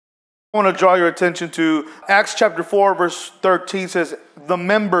I want to draw your attention to Acts chapter 4, verse 13 says, the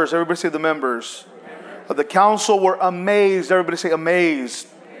members, everybody say the members, of the council were amazed. Everybody say amazed.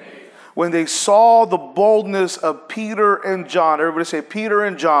 When they saw the boldness of Peter and John. Everybody say Peter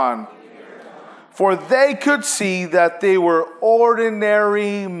and John. For they could see that they were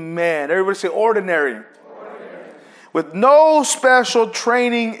ordinary men. Everybody say ordinary. With no special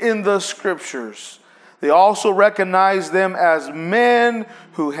training in the scriptures. They also recognized them as men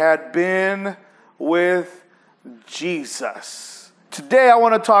who had been with Jesus. Today I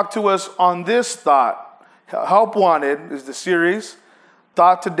want to talk to us on this thought. Help Wanted is the series.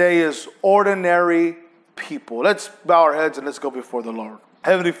 Thought today is ordinary people. Let's bow our heads and let's go before the Lord.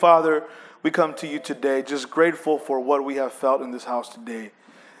 Heavenly Father, we come to you today just grateful for what we have felt in this house today.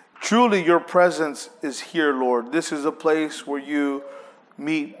 Truly your presence is here, Lord. This is a place where you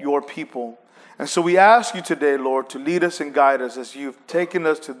meet your people. And so we ask you today, Lord, to lead us and guide us as you've taken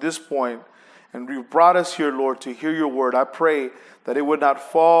us to this point and you've brought us here, Lord, to hear your word. I pray that it would not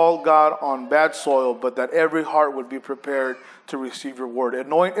fall, God, on bad soil, but that every heart would be prepared to receive your word.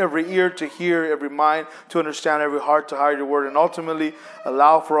 Anoint every ear to hear, every mind to understand, every heart to hear your word, and ultimately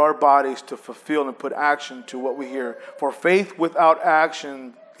allow for our bodies to fulfill and put action to what we hear. For faith without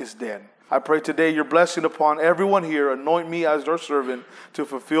action is dead. I pray today your blessing upon everyone here. Anoint me as your servant to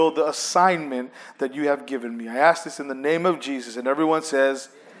fulfill the assignment that you have given me. I ask this in the name of Jesus. And everyone says,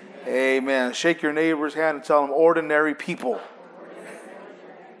 Amen. Shake your neighbor's hand and tell them ordinary people.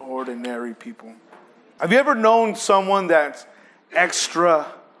 Ordinary people. Have you ever known someone that's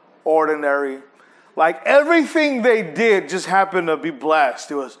extraordinary? Like everything they did just happened to be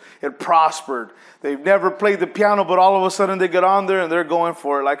blessed. It prospered. They've never played the piano, but all of a sudden they get on there and they're going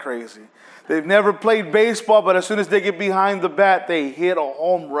for it like crazy. They've never played baseball, but as soon as they get behind the bat, they hit a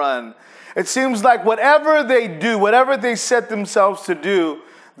home run. It seems like whatever they do, whatever they set themselves to do,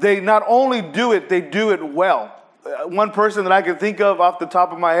 they not only do it, they do it well. One person that I can think of off the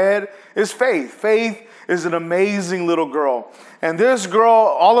top of my head is Faith. Faith is an amazing little girl. And this girl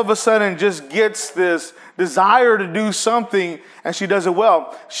all of a sudden just gets this desire to do something, and she does it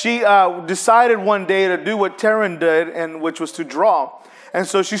well. She decided one day to do what Taryn did, and which was to draw. And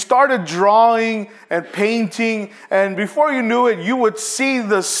so she started drawing and painting. And before you knew it, you would see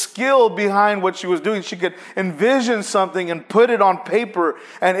the skill behind what she was doing. She could envision something and put it on paper,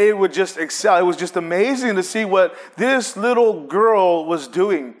 and it would just excel. It was just amazing to see what this little girl was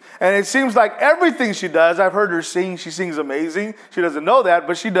doing. And it seems like everything she does, I've heard her sing. She sings amazing. She doesn't know that,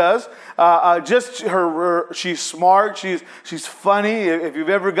 but she does. She's smart. She's funny. If you've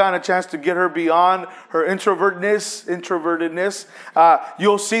ever gotten a chance to get her beyond her introvertedness,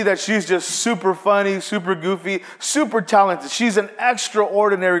 you'll see that she's just super funny, super goofy, super talented. She's an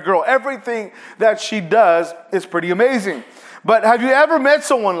extraordinary girl. Everything that she does is pretty amazing. But have you ever met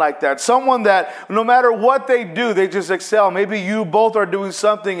someone like that? Someone that no matter what they do, they just excel. Maybe you both are doing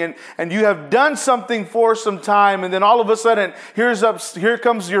something and you have done something for some time, and then all of a sudden, here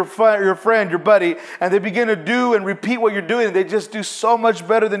comes your friend, your buddy, and they begin to do and repeat what you're doing, and they just do so much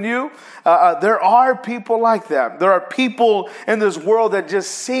better than you. There are people like that. There are people in this world that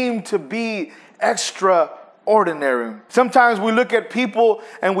just seem to be extraordinary. Sometimes we look at people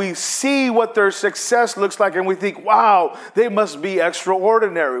and we see what their success looks like and we think, wow, they must be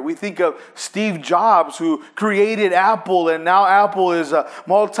extraordinary. We think of Steve Jobs, who created Apple, and now Apple is a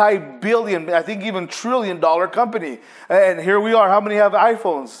multi-billion, I think even trillion-dollar company. And here we are. How many have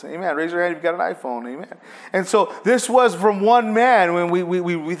iPhones? Amen. Raise your hand if you've got an iPhone. Amen. And so this was from one man when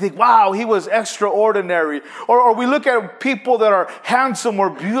we think, wow, he was extraordinary. Or we look at people that are handsome or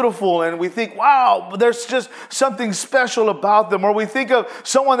beautiful and we think, wow, there's just something special about them. Or we think of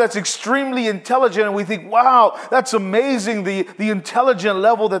someone that's extremely intelligent and we think, wow, that's amazing, the intelligent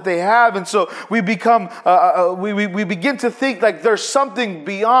level that they have. And so we become, we begin to think like there's something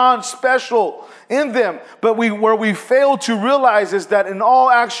beyond special in them. But where we fail to realize is that in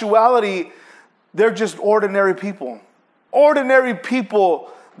all actuality, they're just ordinary people. Ordinary people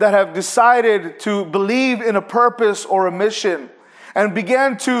that have decided to believe in a purpose or a mission and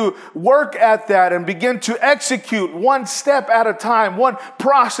began to work at that and begin to execute one step at a time, one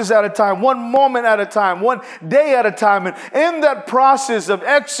process at a time, one moment at a time, one day at a time. And in that process of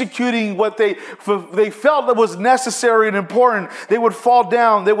executing what they felt that was necessary and important, they would fall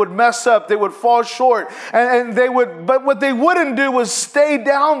down, they would mess up, they would fall short, but what they wouldn't do was stay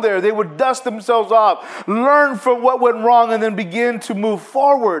down there. They would dust themselves off, learn from what went wrong, and then begin to move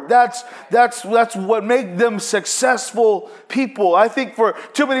forward. That's what made them successful people. I think for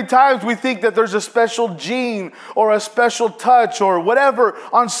too many times we think that there's a special gene or a special touch or whatever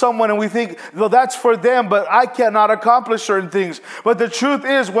on someone, and we think, well, that's for them, but I cannot accomplish certain things. But the truth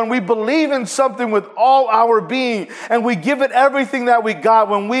is, when we believe in something with all our being and we give it everything that we got,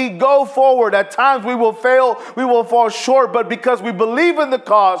 when we go forward, at times we will fail, we will fall short, but because we believe in the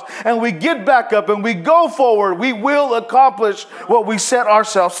cause and we get back up and we go forward, we will accomplish what we set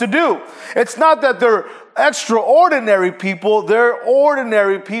ourselves to do. It's not that they're extraordinary people, they're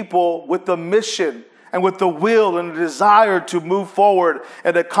ordinary people with the mission and with the will and the desire to move forward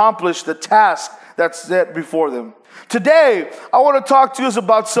and accomplish the task that's set before them. Today, I want to talk to us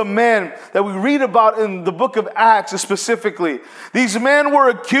about some men that we read about in the book of Acts specifically. These men were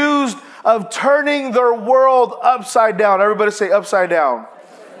accused of turning their world upside down. Everybody say upside down.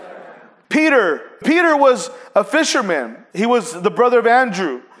 Peter was a fisherman. He was the brother of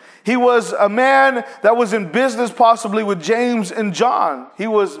Andrew. He was a man that was in business possibly with James and John. He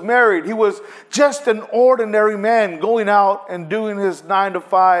was married. He was just an ordinary man going out and doing his 9 to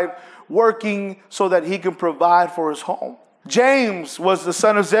 5, working so that he can provide for his home. James was the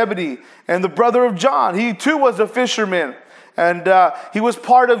son of Zebedee and the brother of John. He too was a fisherman. And he was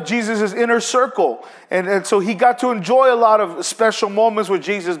part of Jesus' inner circle. And so he got to enjoy a lot of special moments with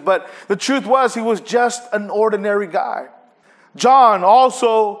Jesus. But the truth was, he was just an ordinary guy. John,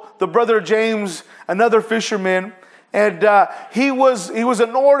 also the brother of James, another fisherman. And he was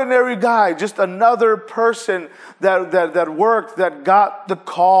an ordinary guy, just another person that worked, that got the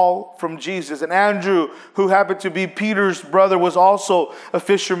call from Jesus. And Andrew, who happened to be Peter's brother, was also a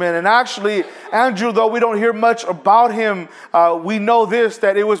fisherman. And actually, Andrew, though we don't hear much about him, we know this,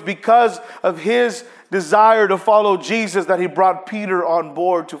 that it was because of his desire to follow Jesus that he brought Peter on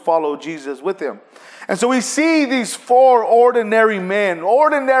board to follow Jesus with him. And so we see these 4 ordinary men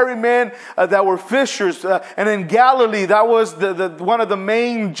that were fishers. And in Galilee, that was one of the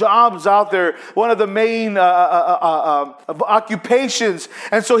main jobs out there, one of the main occupations.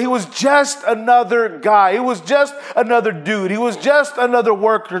 And so he was just another guy. He was just another dude. He was just another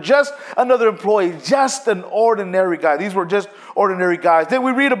worker, just another employee, just an ordinary guy. These were just ordinary guys. Then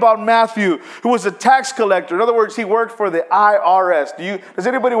we read about Matthew, who was a tax collector. In other words, he worked for the IRS. Does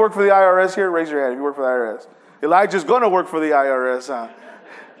anybody work for the IRS here? Raise your hand if you work for the IRS. Elijah's going to work for the IRS, huh?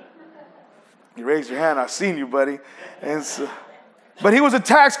 You raised your hand. I've seen you, buddy. And so, but he was a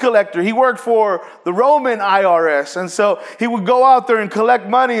tax collector. He worked for the Roman IRS. And so he would go out there and collect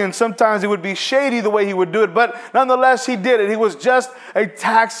money, and sometimes it would be shady the way he would do it. But nonetheless, he did it. He was just a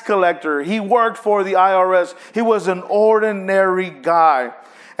tax collector. He worked for the IRS. He was an ordinary guy.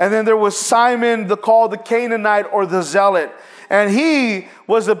 And then there was Simon, called the Canaanite or the Zealot. And he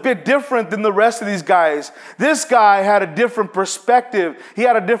was a bit different than the rest of these guys. This guy had a different perspective. He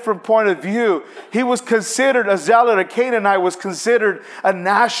had a different point of view. He was considered a zealot. A Canaanite was considered a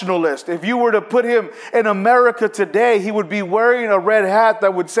nationalist. If you were to put him in America today, he would be wearing a red hat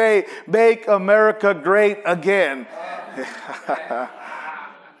that would say, "Make America Great Again."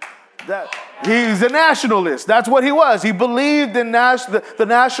 He's a nationalist. That's what he was. He believed in the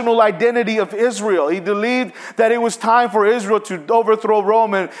national identity of Israel. He believed that it was time for Israel to overthrow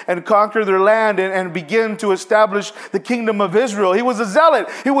Rome and conquer their land and begin to establish the kingdom of Israel. He was a zealot.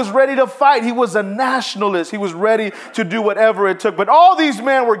 He was ready to fight. He was a nationalist. He was ready to do whatever it took. But all these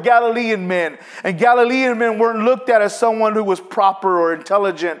men were Galilean men. And Galilean men weren't looked at as someone who was proper or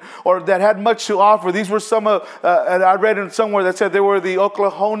intelligent or that had much to offer. These were some of, and I read in somewhere that said they were the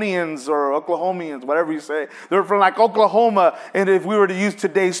Oklahonians or Oklahomians, whatever you say. They're from like Oklahoma, and if we were to use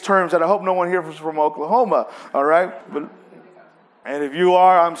today's terms, and I hope no one here is from Oklahoma, all right? And if you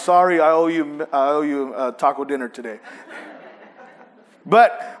are, I'm sorry, I owe you taco dinner today.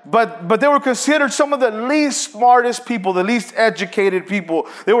 But they were considered some of the least smartest people, the least educated people.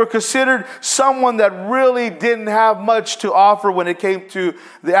 They were considered someone that really didn't have much to offer when it came to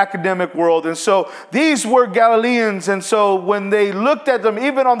the academic world. And so these were Galileans. And so when they looked at them,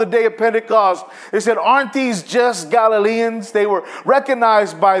 even on the day of Pentecost, they said, "Aren't these just Galileans?" They were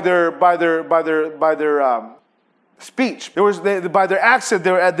recognized by their speech. By their accent,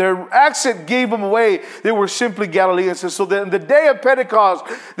 their accent gave them away. They were simply Galileans. And so the day of Pentecost,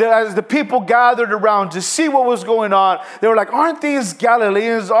 as the people gathered around to see what was going on, they were like, "Aren't these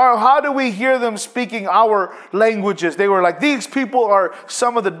Galileans? Or how do we hear them speaking our languages?" They were like, "These people are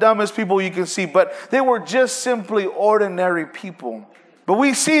some of the dumbest people you can see." But they were just simply ordinary people. But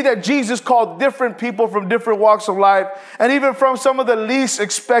we see that Jesus called different people from different walks of life, and even from some of the least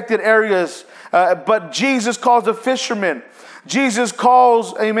expected areas. But Jesus calls a fisherman. Jesus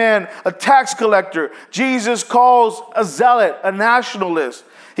calls, amen, a tax collector. Jesus calls a zealot, a nationalist.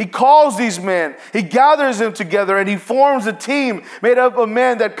 He calls these men, he gathers them together, and he forms a team made up of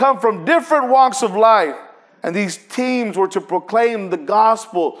men that come from different walks of life. And these teams were to proclaim the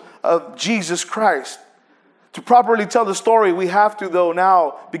gospel of Jesus Christ. To properly tell the story, we have to, though,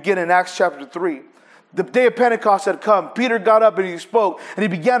 now begin in Acts chapter 3. The day of Pentecost had come. Peter got up and he spoke and he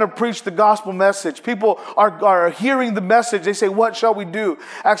began to preach the gospel message. People are hearing the message. They say, what shall we do?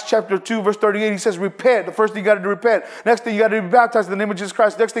 Acts chapter 2, verse 38, he says, repent. The first thing you got to do, repent. Next thing, you got to be baptized in the name of Jesus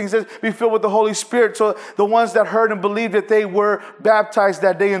Christ. Next thing he says, be filled with the Holy Spirit. So the ones that heard and believed that they were baptized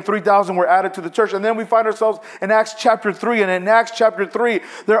that day, and 3,000 were added to the church. And then we find ourselves in Acts chapter 3. And in Acts chapter 3,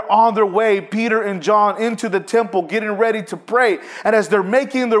 they're on their way, Peter and John, into the temple, getting ready to pray. And as they're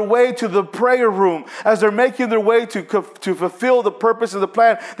making their way to the prayer room, as they're making their way to fulfill the purpose of the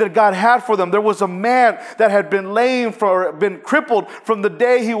plan that God had for them, there was a man that had been been crippled from the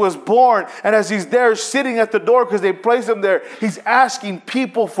day he was born. And as he's there sitting at the door, because they placed him there, he's asking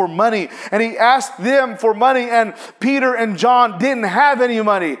people for money. And he asked them for money, and Peter and John didn't have any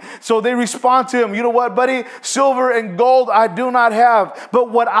money. So they respond to him, you know what, buddy? Silver and gold I do not have,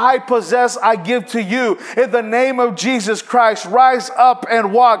 but what I possess I give to you. In the name of Jesus Christ, rise up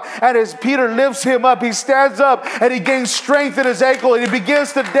and walk. And as Peter lifts him up, he stands up and he gains strength in his ankle and he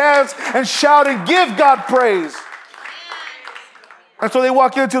begins to dance and shout and give God praise. And so they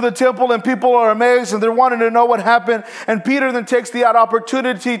walk into the temple and people are amazed and they're wanting to know what happened. And Peter then takes the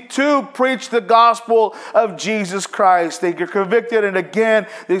opportunity to preach the gospel of Jesus Christ. They get convicted and again,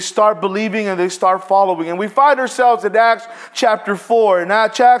 they start believing and they start following. And we find ourselves in Acts chapter 4. In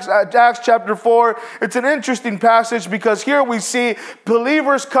Acts chapter 4, it's an interesting passage because here we see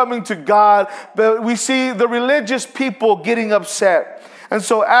believers coming to God, but we see the religious people getting upset. And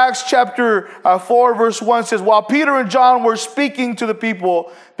so Acts chapter 4 verse 1 says, while Peter and John were speaking to the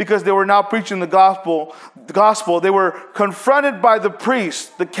people, because they were now preaching the gospel, they were confronted by the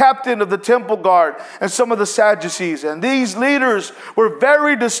priest, the captain of the temple guard, and some of the Sadducees. And these leaders were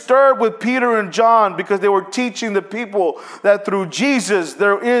very disturbed with Peter and John because they were teaching the people that through Jesus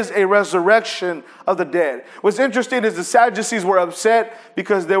there is a resurrection of the dead. What's interesting is the Sadducees were upset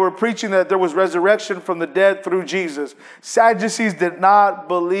because they were preaching that there was resurrection from the dead through Jesus. Sadducees did not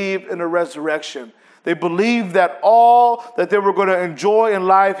believe in a resurrection. They believed that all that they were going to enjoy in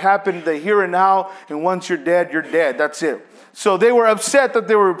life happened the here and now, and once you're dead, you're dead. That's it. So they were upset that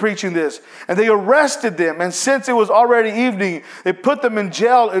they were preaching this, and they arrested them. And since it was already evening, they put them in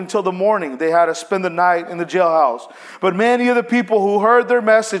jail until the morning. They had to spend the night in the jailhouse. But many of the people who heard their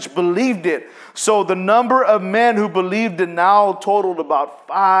message believed it. So the number of men who believed it now totaled about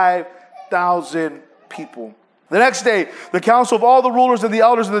 5,000 people. The next day, the council of all the rulers and the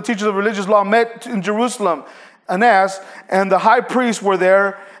elders and the teachers of religious law met in Jerusalem. Annas and the high priests were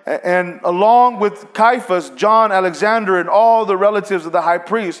there, and along with Caiaphas, John, Alexander, and all the relatives of the high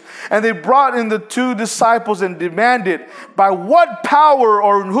priest. And they brought in the 2 disciples and demanded, by what power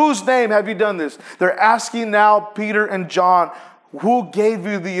or in whose name have you done this? They're asking now Peter and John, who gave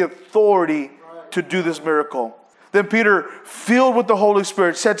you the authority to do this miracle? Then Peter, filled with the Holy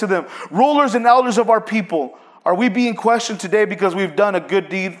Spirit, said to them, rulers and elders of our people, are we being questioned today because we've done a good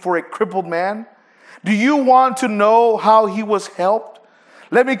deed for a crippled man? Do you want to know how he was helped?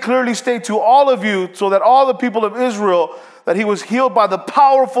 Let me clearly state to all of you, so that all the people of Israel, that he was healed by the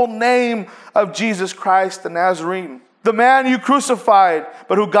powerful name of Jesus Christ the Nazarene, the man you crucified,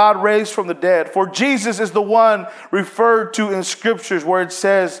 but who God raised from the dead. For Jesus is the one referred to in scriptures where it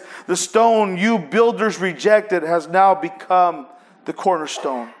says, the stone you builders rejected has now become the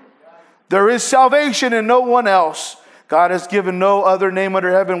cornerstone. There is salvation in no one else. God has given no other name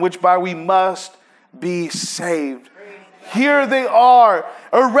under heaven which by we must be saved. Here they are,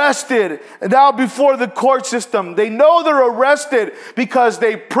 arrested, and now before the court system. They know they're arrested because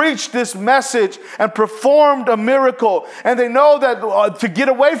they preached this message and performed a miracle. And they know that to get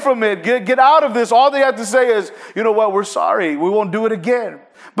away from it, get out of this, all they have to say is, you know what, we're sorry, we won't do it again.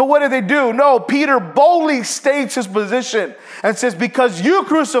 But what did they do? No, Peter boldly states his position and says, because you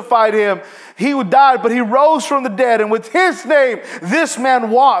crucified him, he died, but he rose from the dead. And with his name, this man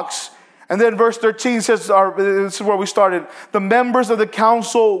walks. And then verse 13 says, this is where we started. The members of the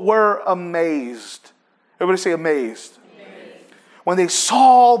council were amazed. Everybody say amazed. Amazed. When they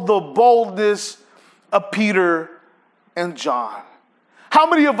saw the boldness of Peter and John. How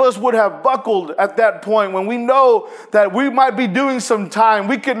many of us would have buckled at that point when we know that we might be doing some time?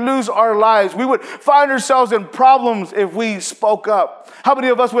 We could lose our lives. We would find ourselves in problems if we spoke up. How many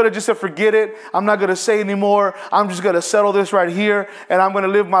of us would have just said, forget it. I'm not going to say anymore. I'm just going to settle this right here and I'm going to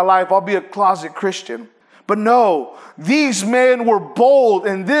live my life. I'll be a closet Christian. But no, these men were bold,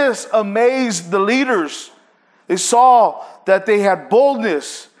 and this amazed the leaders. They saw that they had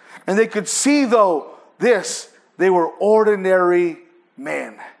boldness, and they could see, though, they were ordinary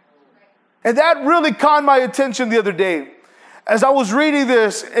men. And that really caught my attention the other day. As I was reading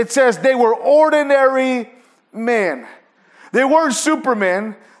this, it says they were ordinary men. They weren't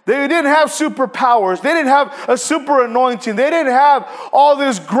supermen. They didn't have superpowers. They didn't have a super anointing. They didn't have all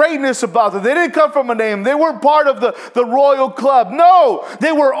this greatness about them. They didn't come from a name. They weren't part of the royal club. No,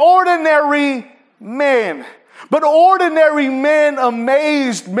 they were ordinary men. But ordinary men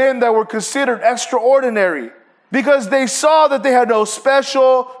amazed men that were considered extraordinary, because they saw that they had no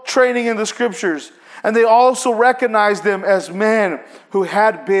special training in the scriptures. And they also recognized them as men who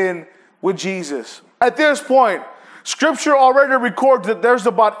had been with Jesus. At this point, Scripture already records that there's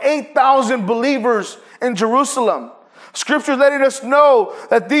about 8,000 believers in Jerusalem. Scripture letting us know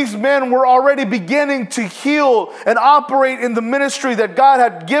that these men were already beginning to heal and operate in the ministry that God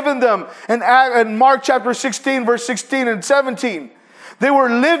had given them in Mark chapter 16, verse 16 and 17. They were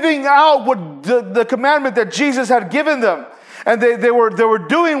living out what the commandment that Jesus had given them. And they were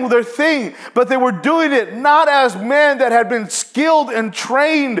doing their thing, but they were doing it not as men that had been skilled and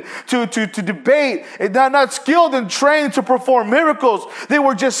trained to debate, not skilled and trained to perform miracles. They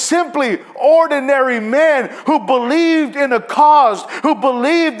were just simply ordinary men who believed in a cause, who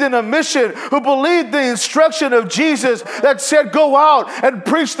believed in a mission, who believed the instruction of Jesus that said, go out and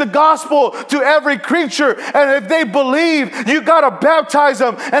preach the gospel to every creature. And if they believe, you got to baptize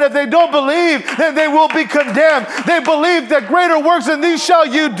them. And if they don't believe, then they will be condemned. They believed that greater works than these shall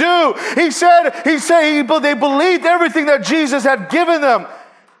you do. He said, they believed everything that Jesus had given them.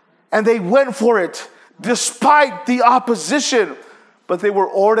 And they went for it despite the opposition. But they were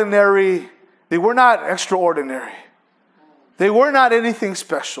ordinary. They were not extraordinary. They were not anything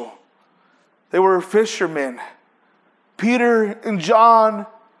special. They were fishermen. Peter and John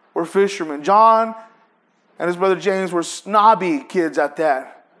were fishermen. John and his brother James were snobby kids at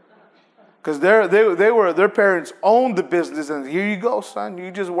that. Because their parents owned the business, and here you go, son.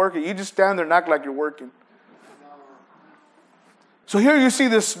 You just work it. You just stand there and act like you're working. So here you see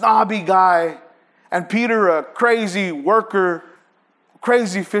this snobby guy, and Peter, a crazy worker,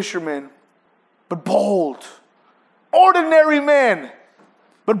 crazy fisherman, but bold. Ordinary men,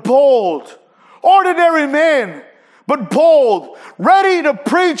 but bold. Ordinary men, but bold. Ready to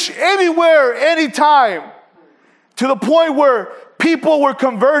preach anywhere, anytime. To the point where people were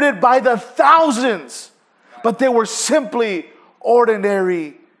converted by the thousands, but they were simply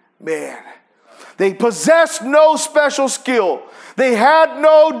ordinary men. They possessed no special skill. They had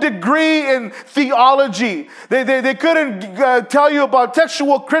no degree in theology. They couldn't tell you about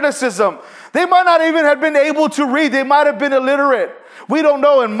textual criticism. They might not even have been able to read. They might have been illiterate. We don't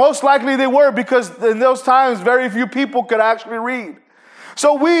know, and most likely they were, because in those times, very few people could actually read.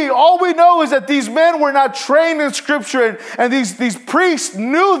 So all we know is that these men were not trained in Scripture, and these priests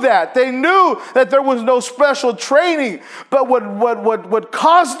knew that. They knew that there was no special training. But what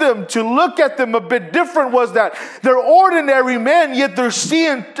caused them to look at them a bit different was that they're ordinary men, yet they're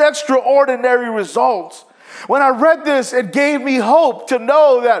seeing extraordinary results. When I read this, it gave me hope to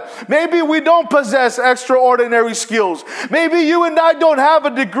know that maybe we don't possess extraordinary skills. Maybe you and I don't have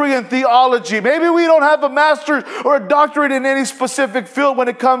a degree in theology. Maybe we don't have a master's or a doctorate in any specific field when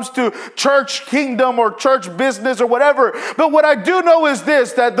it comes to church kingdom or church business or whatever. But what I do know is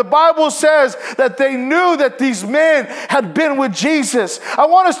this, that the Bible says that they knew that these men had been with Jesus. I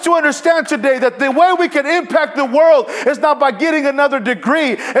want us to understand today that the way we can impact the world is not by getting another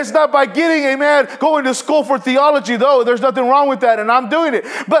degree. It's not by going to school for theology, though there's nothing wrong with that, and I'm doing it.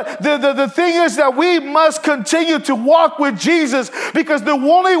 But the thing is that we must continue to walk with Jesus, because the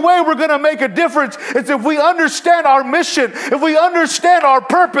only way we're going to make a difference is if we understand our mission, if we understand our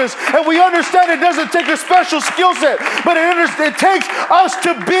purpose, and we understand it doesn't take a special skill set, but it takes us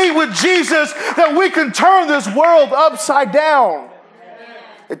to be with Jesus, that we can turn this world upside down.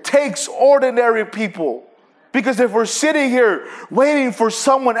 It takes ordinary people, because if we're sitting here waiting for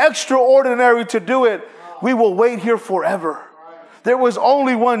someone extraordinary to do it, we will wait here forever. There was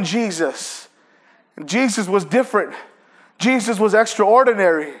only one Jesus. And Jesus was different. Jesus was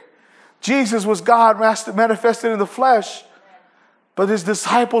extraordinary. Jesus was God manifested in the flesh. But his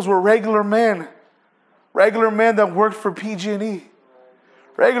disciples were regular men. Regular men that worked for PG&E.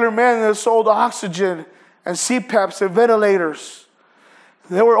 Regular men that sold oxygen and CPAPs and ventilators.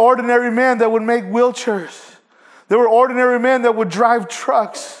 There were ordinary men that would make wheelchairs. There were ordinary men that would drive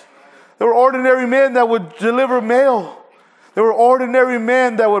trucks. There were ordinary men that would deliver mail. There were ordinary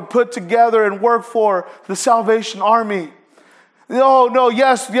men that would put together and work for the Salvation Army. No,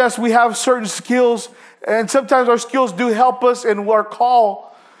 yes, we have certain skills And sometimes our skills do help us in our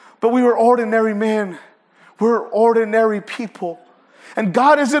call. But we were ordinary men. We're ordinary people. And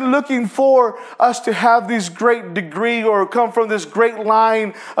God isn't looking for us to have this great degree or come from this great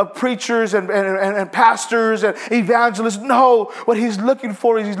line of preachers and pastors and evangelists. No, what He's looking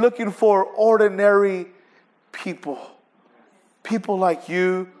for is He's looking for ordinary people. People like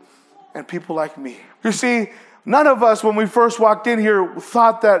you and people like me. You see, none of us, when we first walked in here,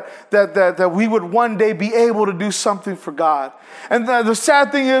 thought that we would one day be able to do something for God. And the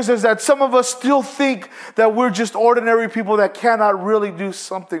sad thing is that some of us still think that we're just ordinary people that cannot really do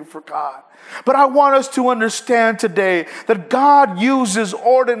something for God. But I want us to understand today that God uses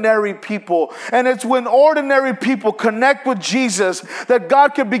ordinary people. And it's when ordinary people connect with Jesus that God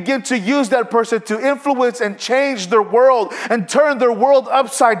can begin to use that person to influence and change their world and turn their world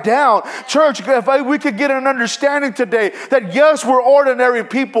upside down. Church, if we could get an understanding today that yes, we're ordinary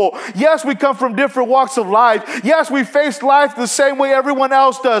people. Yes, we come from different walks of life. Yes, we face life the same way everyone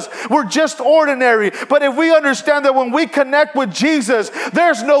else does. We're just ordinary. But if we understand that when we connect with Jesus,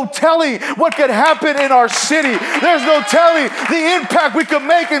 there's no telling what could happen in our city. There's no telling the impact we could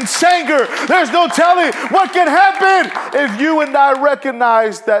make in Sanger. There's no telling what can happen if you and I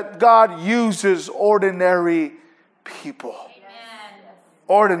recognize that God uses ordinary people. Amen.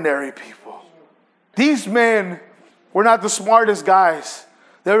 Ordinary people. These men were not the smartest guys.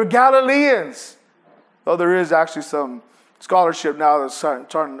 They were Galileans. Though there is actually some scholarship now that's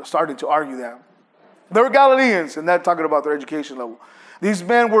starting to argue that. They were Galileans, and that's talking about their education level. These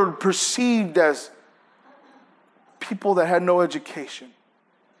men were perceived as people that had no education.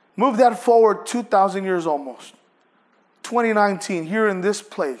 Move that forward 2,000 years almost. 2019, here in this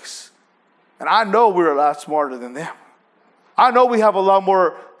place. And I know we're a lot smarter than them. I know we have a lot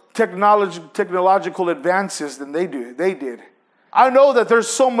more technological advances than they did. I know that there's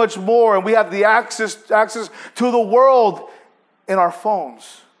so much more, and we have the access to the world in our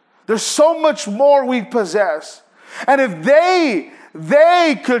phones. There's so much more we possess. And if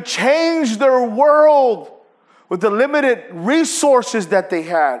they could change their world with the limited resources that they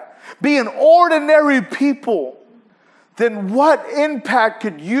had, being ordinary people, then what impact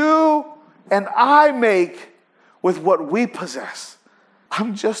could you and I make with what we possess?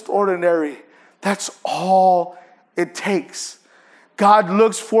 I'm just ordinary. That's all it takes. God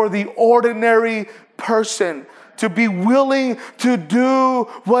looks for the ordinary person to be willing to do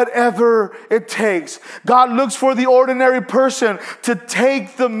whatever it takes. God looks for the ordinary person to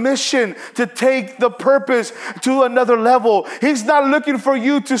take the mission, to take the purpose to another level. He's not looking for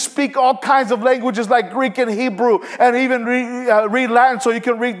you to speak all kinds of languages like Greek and Hebrew and even read Latin so you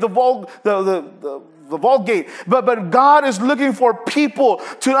can read the Vulgate. But God is looking for people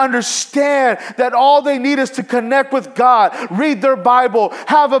to understand that all they need is to connect with God, read their Bible,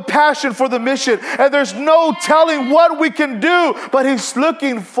 have a passion for the mission. And there's no telling what we can do, but He's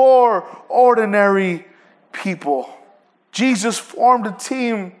looking for ordinary people. Jesus formed a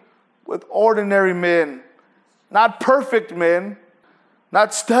team with ordinary men, not perfect men,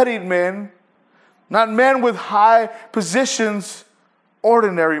 not studied men, not men with high positions,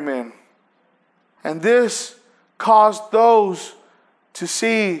 ordinary men. And this caused those to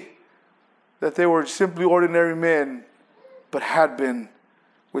see that they were simply ordinary men, but had been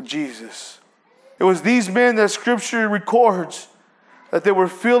with Jesus. It was these men that Scripture records that they were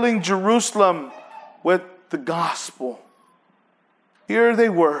filling Jerusalem with the gospel. Here they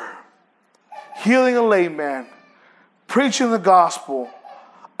were, healing a lame man, preaching the gospel,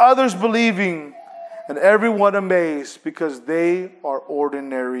 others believing, and everyone amazed because they are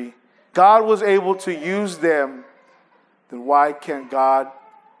ordinary. God was able to use them, then why can't God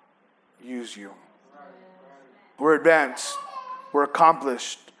use you? We're advanced. We're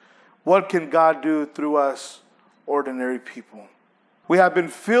accomplished. What can God do through us, ordinary people? We have been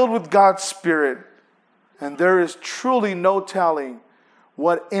filled with God's Spirit, and there is truly no telling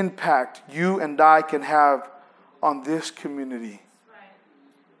what impact you and I can have on this community.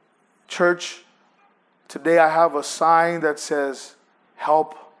 Church, today I have a sign that says,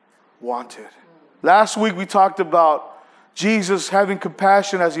 help wanted. Last week we talked about Jesus having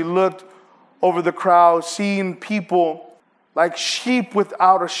compassion as He looked over the crowd, seeing people like sheep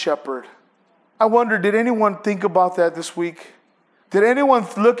without a shepherd. I wonder, did anyone think about that this week? Did anyone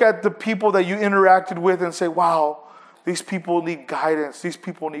look at the people that you interacted with and say, wow, these people need guidance. These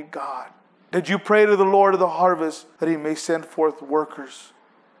people need God. Did you pray to the Lord of the harvest that He may send forth workers?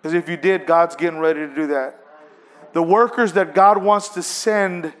 Because if you did, God's getting ready to do that. The workers that God wants to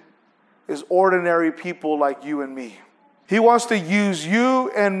send is ordinary people like you and me. He wants to use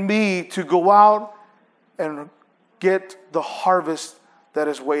you and me to go out and get the harvest that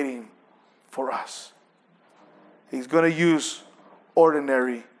is waiting for us. He's going to use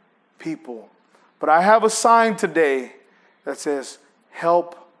ordinary people. But I have a sign today that says,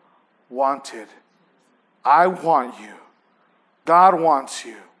 help wanted. I want you. God wants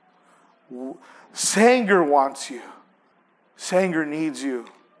you. Sanger wants you. Sanger needs you.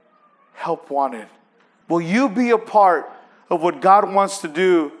 Help wanted. Will you be a part of what God wants to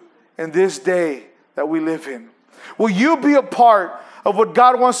do in this day that we live in? Will you be a part of what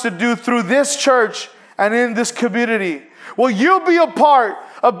God wants to do through this church and in this community? Will you be a part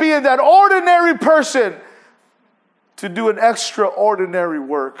of being that ordinary person to do an extraordinary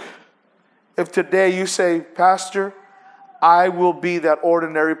work? If today you say, Pastor, I will be that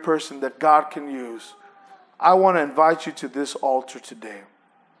ordinary person that God can use, I want to invite you to this altar today.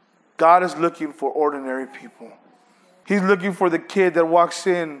 God is looking for ordinary people. He's looking for the kid that walks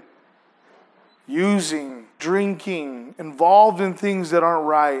in using, drinking, involved in things that aren't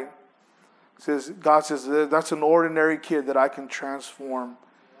right. God says, that's an ordinary kid that I can transform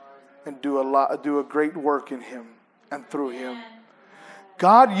and do a great work in him and through him.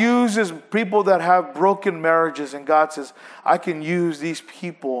 God uses people that have broken marriages, and God says, I can use these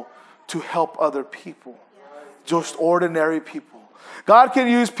people to help other people. Just ordinary people. God can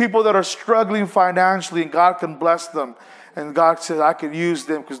use people that are struggling financially, and God can bless them. And God says, I can use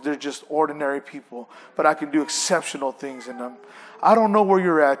them because they're just ordinary people, but I can do exceptional things in them. I don't know where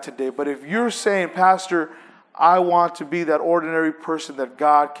you're at today, but if you're saying, Pastor, I want to be that ordinary person that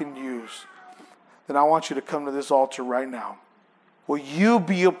God can use, then I want you to come to this altar right now. Will you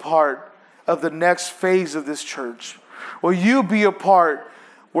be a part of the next phase of this church? Will you be a part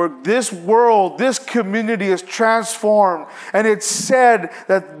where this world, this community is transformed? And it's said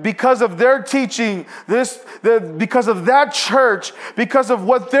that because of their teaching, because of that church, because of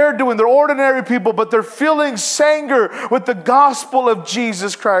what they're doing, they're ordinary people, but they're filling Sanger with the gospel of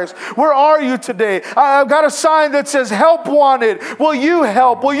Jesus Christ. Where are you today? I've got a sign that says, help wanted. Will you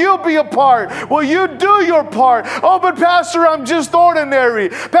help? Will you be a part? Will you do your part? Oh, but Pastor, I'm just ordinary.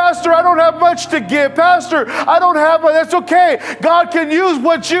 Pastor, I don't have much to give. Pastor, I don't have much. That's okay. God can use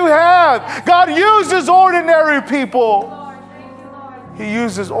what you have. God uses ordinary people. He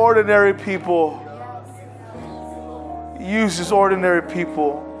uses ordinary people. He uses ordinary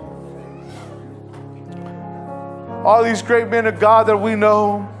people. All these great men of God that we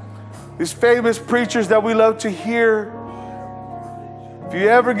know, these famous preachers that we love to hear, if you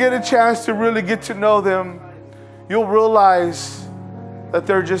ever get a chance to really get to know them, you'll realize that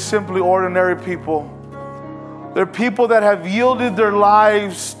they're just simply ordinary people. They're people that have yielded their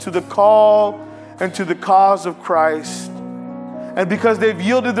lives to the call and to the cause of Christ. And because they've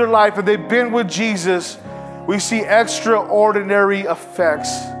yielded their life and they've been with Jesus, we see extraordinary effects.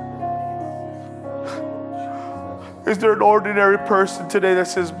 Is there an ordinary person today that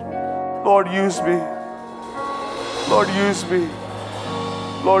says, Lord, use me. Lord, use me.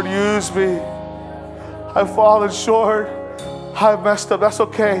 Lord, use me. I've fallen short. I've messed up. That's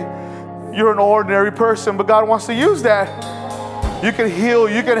okay. You're an ordinary person, but God wants to use that. You can heal,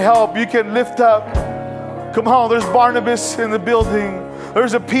 you can help, you can lift up. Come on, there's Barnabas in the building.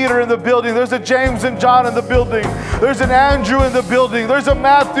 There's a Peter in the building. There's a James and John in the building. There's an Andrew in the building. There's a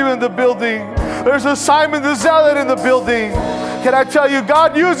Matthew in the building. There's a Simon the Zealot in the building. Can I tell you,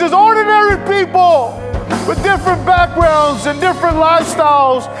 God uses ordinary people with different backgrounds and different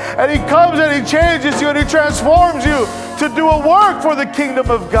lifestyles. And He comes and He changes you and He transforms you to do a work for the kingdom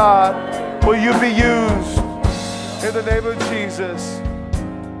of God. Will you be used in the name of Jesus?